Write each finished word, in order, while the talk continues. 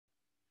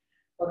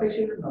Okay,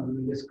 children, now we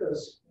will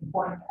discuss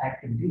important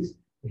activities.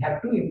 We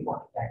have two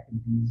important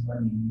activities.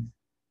 One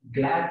is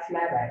glass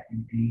slab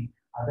activity,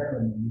 other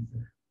one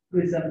is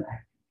prism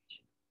activity.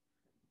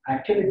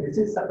 Actually, this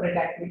is separate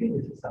activity,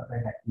 this is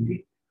separate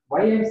activity.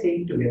 Why I am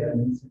saying together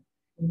means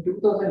in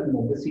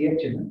 2000, this year,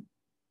 children,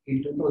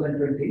 in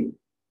 2020,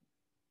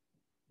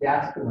 they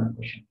asked one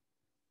question.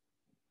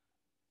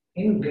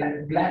 In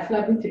glass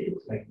slab means it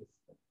looks like this.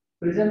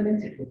 Prism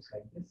means it looks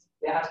like this.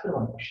 They asked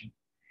one question.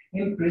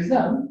 In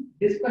prism,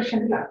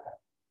 dispersion will occur.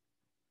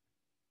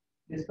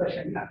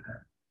 Dispersion will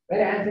occur.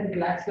 Whereas in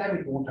glass slab,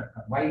 it won't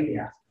occur. Why they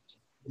asked?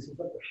 This is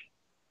the question.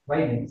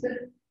 Why means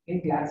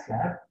in glass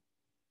slab,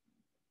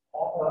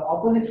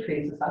 opposite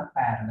faces are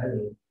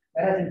parallel.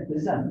 Whereas in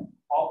prism,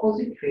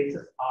 opposite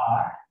faces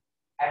are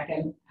at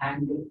an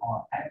angle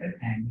or at an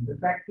angle.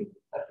 Refractive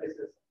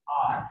surfaces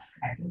are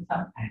at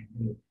some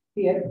angle.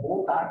 Here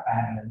both are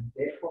parallel,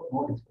 therefore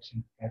no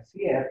dispersion occurs.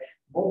 Here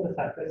both the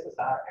surfaces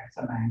are at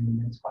some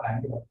angle, it's called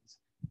angle of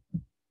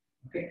dispersion.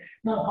 Okay.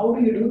 Now how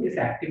do you do this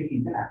activity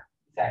in the lab?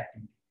 This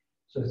activity.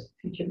 So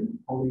see children,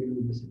 how do you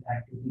do this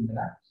activity in the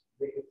lab?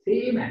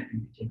 Same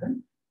activity,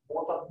 children.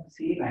 Both of them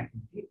same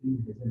activity.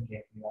 Please listen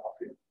carefully, all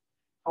of you.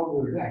 How do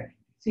you do activity?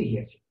 See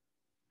here, children.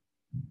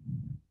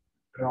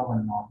 Draw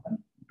one normal,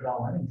 draw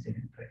one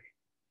incident ray.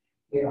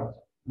 Here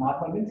also,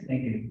 normal means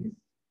 90 degrees.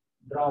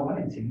 Draw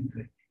one incident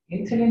ray.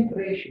 Incident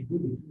ray should be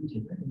between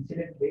children.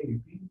 Incident ray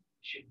between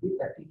should be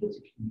 30 to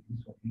 60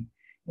 degrees only.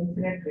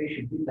 Incident ray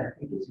should be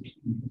 30 to 60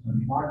 degrees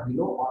only, not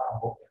below or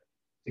above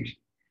 60.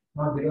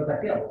 Not below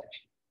 30, above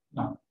 60.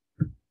 Now,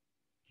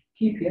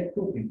 keep here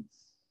two pins.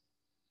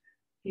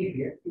 Keep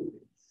here two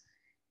pins.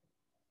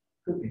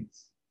 Two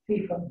pins.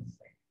 See from this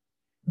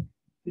side.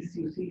 This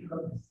you see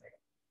from this side.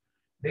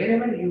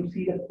 Wherever you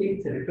see the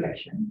pin's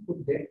reflection,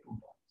 put there two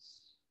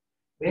dots.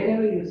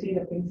 Wherever you see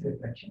the pin's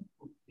reflection,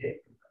 put there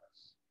two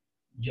dots.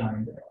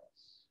 Join the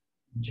dots.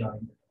 Join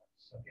the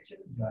dots. Okay,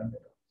 children, join the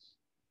dots.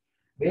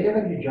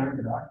 Wherever you join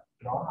the dot,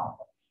 draw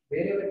normal.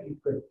 Wherever you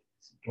could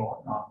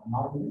draw normal.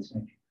 Normal is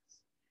 90 degrees.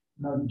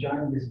 Now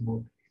join this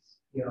both ways.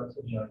 Here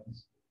also join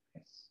this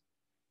both ways.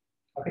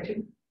 Okay,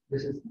 children,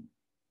 this is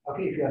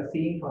okay. If you are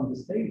seeing from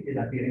this side, it is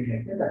appearing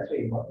like that. That's why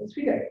you got this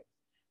figure.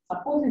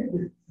 Suppose if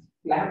this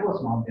slab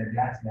was not there,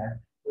 glass slab,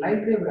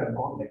 light ray would have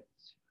gone like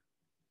this.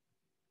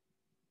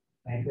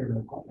 Light ray would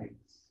have gone like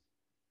this.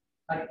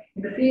 And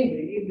in the same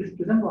way, if this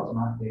prism was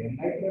not there,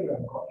 light ray would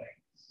have gone like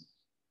this.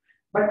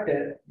 But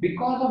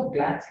because of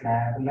glass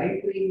slab,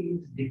 light ray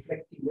is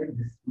deflecting with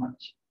this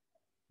much,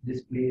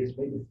 displaced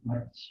by this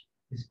much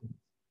distance.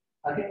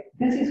 Okay,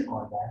 this is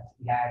called as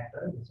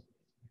lateral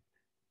displacement.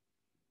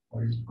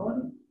 What is it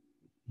called?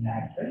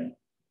 Lateral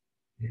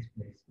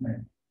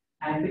displacement.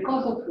 And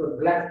because of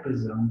glass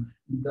prism,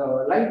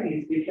 the light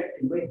is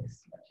deflecting by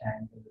this much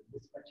angle,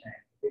 this much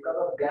angle. Because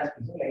of glass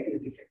prism, light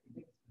is deflecting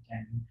by this much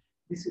angle.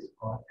 This is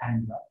called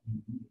angle of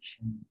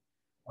deviation.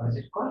 What is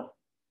it called?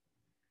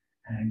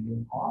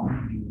 Angle of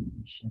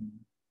deviation.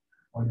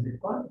 What is it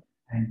called?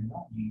 Angle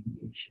of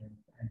deviation.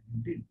 Angle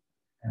D.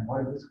 And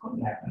what is this called?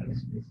 Lateral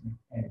displacement.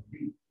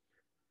 LD.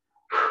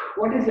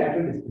 What is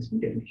lateral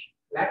displacement definition?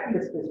 Lateral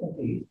displacement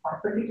is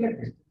perpendicular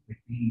distance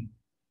between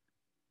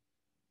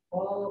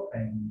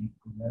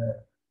perpendicular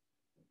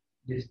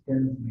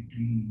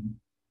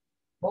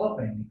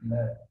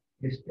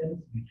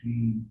distance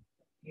between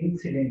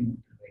incident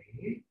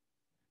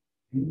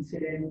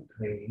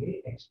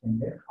ray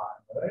extended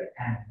forward,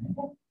 and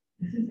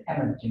this is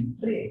emergent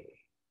ray.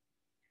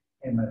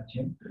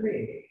 Emergent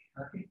ray.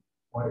 Okay.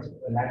 What is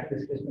lateral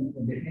displacement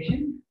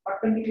definition?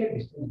 Perpendicular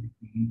distance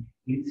between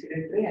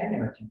incident ray and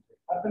emergent ray.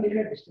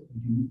 Perpendicular distance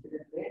between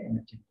incident ray and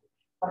emergent ray.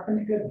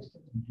 Perpendicular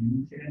distance between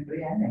incident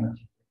ray and emergent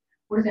ray.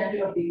 What is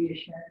angle of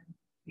deviation?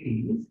 It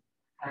is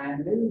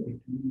angle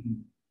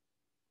between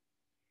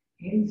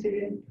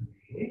incident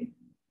ray,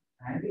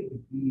 angle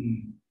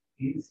between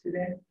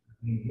incident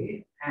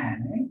ray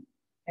and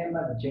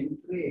emergent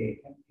ray.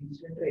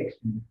 Incident ray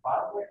extended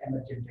forward,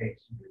 emergent ray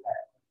extended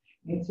backward.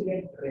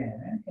 Incident ray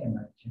and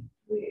emergent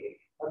ray.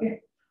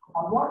 Okay.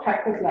 On what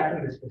factors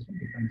lateral displacement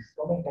depends?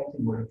 So many times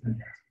in board exam.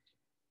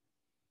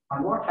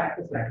 On what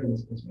factors lateral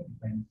displacement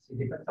depends? It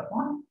depends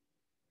upon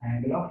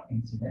angle of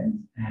incidence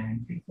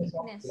and thickness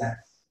of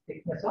glass.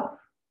 Thickness of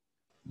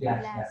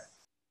glass slab.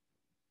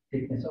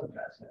 Thickness of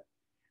glass slab.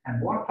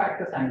 And what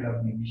factors angle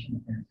of deviation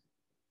depends?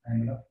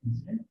 Angle of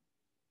incidence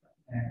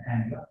and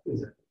angle of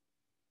prism.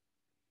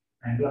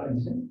 Angle of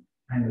incidence,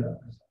 angle of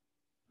prism.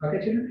 Okay,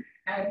 children.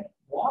 And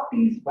what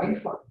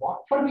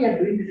for we are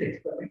doing this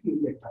experiment?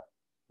 You get up.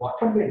 What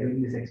for we are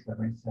doing this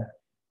experiment, sir?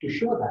 To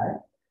show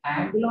that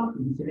angle of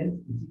incidence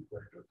is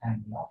equal to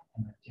angle of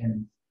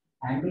emergence.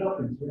 Angle of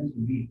incidence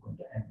will be equal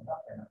to angle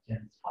of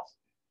emergence first.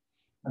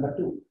 Number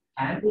two,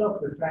 angle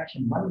of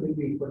refraction 1 will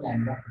be equal to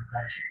angle of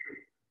refraction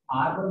 2.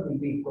 R1 will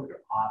be equal to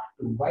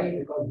R2. Why?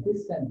 Because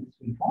this and this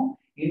will form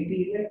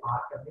interior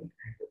alternate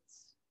angles.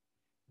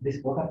 This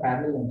both are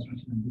parallel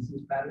lines, and this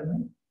is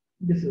parallel.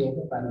 This is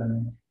also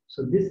parallel.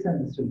 So this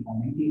and this will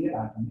form interior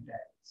alternate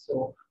angles.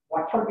 So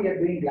what for we are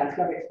doing glass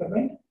slab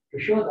experiment? To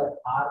show that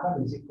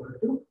R1 is equal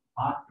to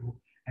R2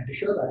 to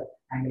show that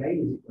angle I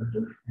is equal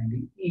to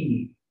angle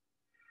E.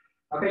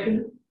 Okay,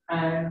 children?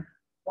 And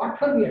what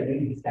for we are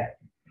doing this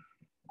activity?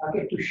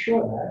 Okay, to show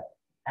that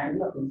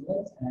angle of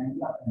incidence and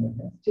angle of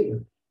emergence,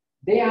 children,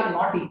 they are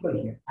not equal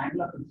here.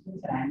 Angle of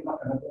incidence and angle of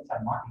emergence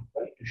are not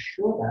equal. To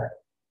show that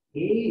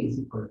A is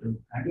equal to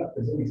angle of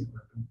prism is equal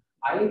to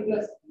I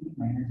plus E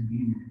minus B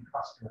in the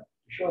first one.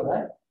 To show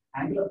that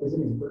angle of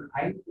prism is equal to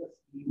I plus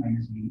E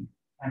minus B,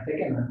 and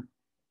second one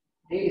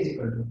A is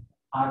equal to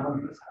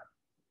R1 plus R.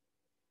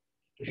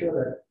 To show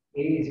that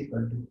A is equal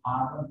to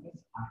R1 plus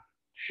R.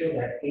 To show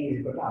that A is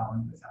equal to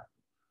R1 plus R.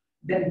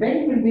 Then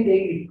when will be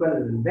they equal?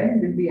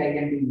 When will be I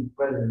and B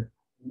equal?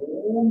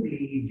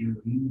 Only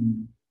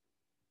during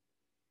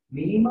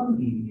minimum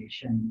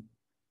deviation.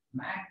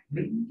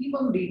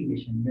 Minimum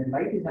deviation. When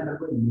light is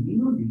undergoing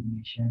minimum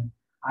deviation,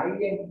 I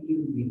and E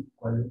will be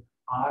equal.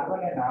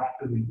 R1 and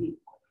R2 will be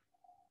equal.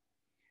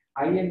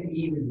 I and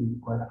E will be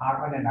equal.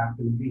 R1 and R2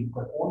 will be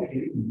equal only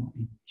during minimum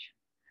deviation.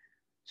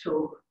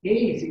 So A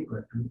is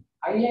equal to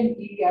I and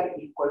E are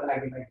equal. I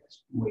will write as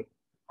 2A.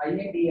 I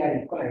and E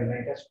are equal. I will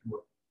write as 2A.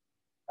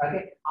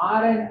 Okay,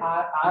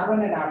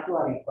 R1 and R2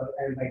 are equal,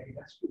 I will write it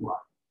as 2R.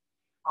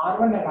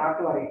 R1 and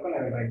R2 are equal,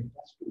 I will write it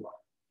as 2R.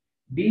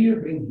 B you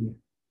bring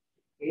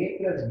here,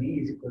 A plus B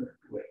is equal to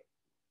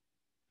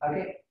 2A.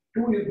 Okay,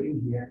 2 you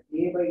bring here,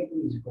 A by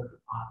 2 is equal to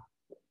R.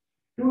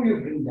 2 you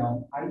bring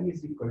down, I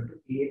is equal to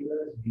A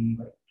plus B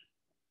by 2.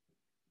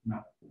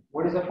 Now,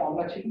 what is the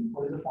formula, children?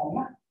 What is the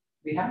formula?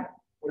 We have,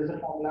 what is the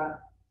formula?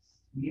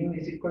 Mu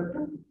is equal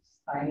to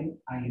sine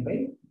I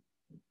by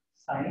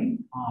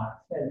sine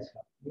R. Sells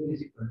mu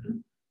is equal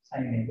to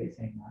sine A by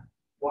sine R.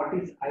 What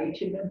is I,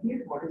 children,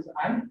 here? What is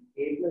I?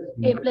 A plus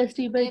D. A plus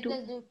D by 2.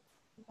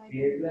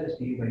 A plus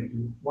D by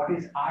 2. What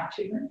is R,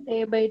 children?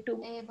 A by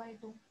 2. A by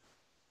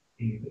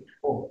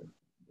 4.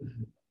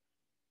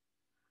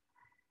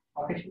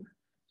 Okay, children.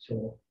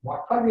 So,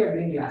 what for we are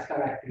doing last class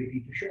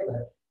activity to show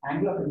that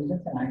angle of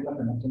incidence and angle of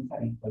emergence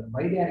are equal.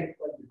 Why they are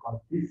equal? Because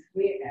this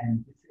ray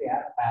and this ray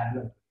are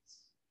parallel.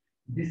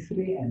 This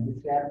ray and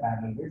this ray are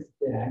parallel rays,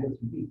 their angles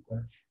will be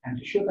equal. And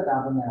to show that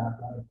R1 and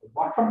R2 are equal,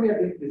 what from we are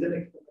doing prism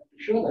experiment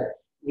to show that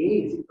A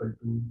is equal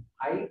to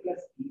I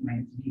plus E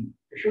minus B.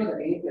 To show that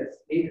A is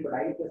equal to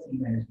I plus E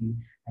minus B,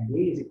 and A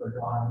is equal to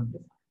R1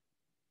 plus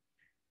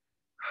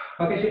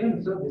R. Okay,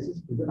 children, so this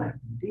is prism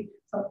activity.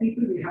 Some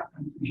people will have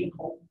confusion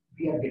how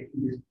we are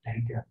getting this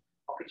diagram.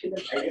 Okay,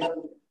 children,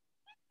 diagram.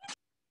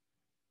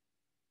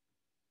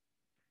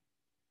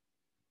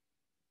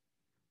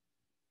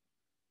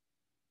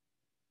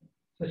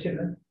 So,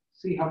 children,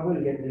 see how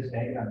we'll get this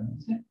diagram.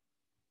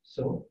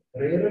 So,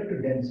 rarer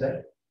to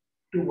denser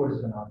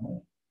towards the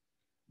normal,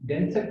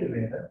 denser to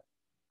rarer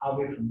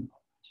away from the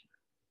normal.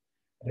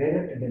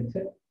 Rarer to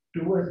denser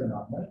towards the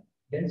normal,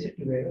 denser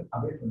to rarer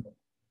away from the normal.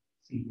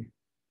 See here.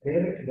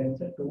 Rarer to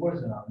denser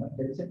towards the normal,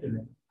 denser to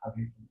rarer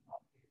away from the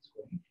normal. It's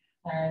going.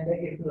 And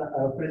if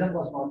prism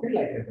was mounted,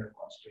 like rarer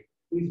was straight.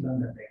 Please learn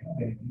that diagram,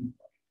 very important.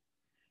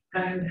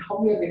 And how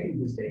we are getting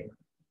this diagram?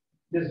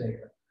 This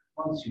diagram.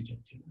 Once you check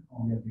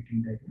how we are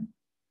getting diagram.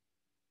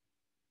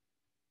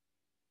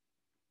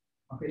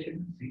 Okay,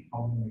 children, see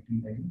how we are getting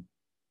diagram.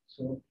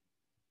 So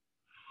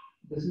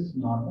this is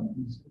normal.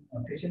 This is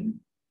notation.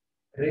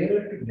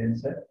 Rarer to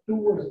denser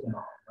towards the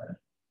normal,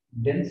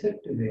 denser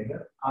to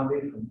rarer away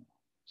from the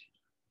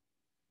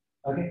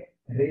normal. Okay,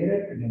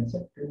 rarer to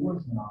denser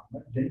towards the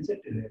normal, denser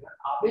to rarer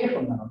away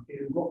from the normal.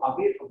 It will go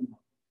away from the normal.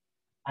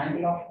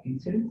 Angle of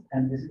incidence,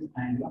 and this is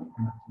angle of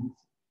emergence.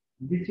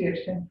 This you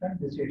extend front,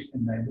 this you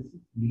extend right. This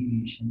is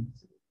deviation.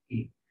 This is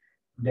A.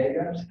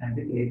 Diagrams and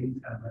the labels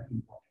are very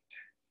important.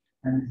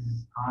 And this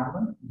is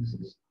R1. This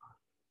is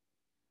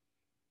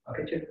R.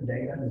 Okay, check the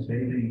diagram is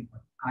very, very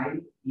important. I,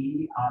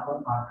 E,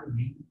 R1, R2,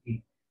 D,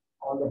 A.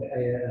 All the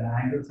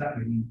angles are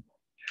very important.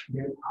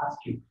 They will ask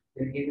you,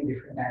 they'll give you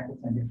different angles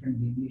and different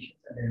deviations,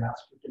 and they'll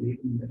ask you to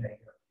label in the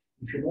diagram.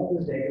 If you know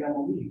this diagram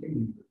only, you can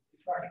label it. If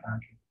not, you can't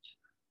label it.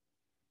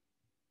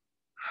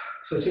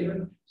 So,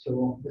 children,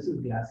 so this is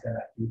glass slab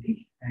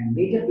activity, and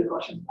major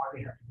precautions what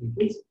we have to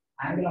take is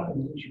angle of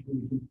incidence should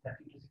be between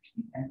 30 to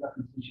 60, angle of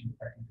incidence should be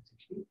 30 to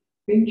 60.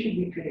 Pin should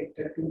be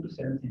kept 2 to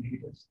 7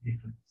 centimeters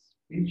difference.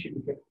 Pin should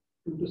be kept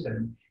 2 to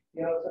 7.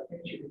 Here also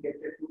pin should be kept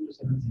 2 to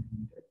 7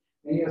 centimeters.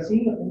 When you are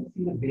seeing the pin,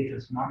 see the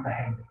bases, not the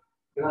head.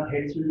 Because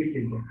heads will be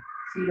tilted.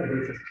 See the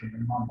bases,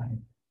 children, not the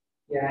head.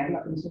 Here, angle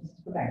of incidence is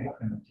equal to angle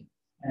of emergence,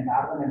 and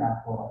R1 and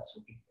R4 are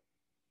also equal.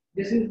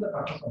 This is the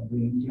purpose of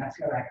doing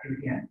glass slab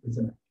activity and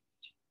prism activity.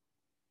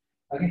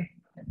 Okay,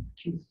 thank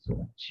you so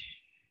much.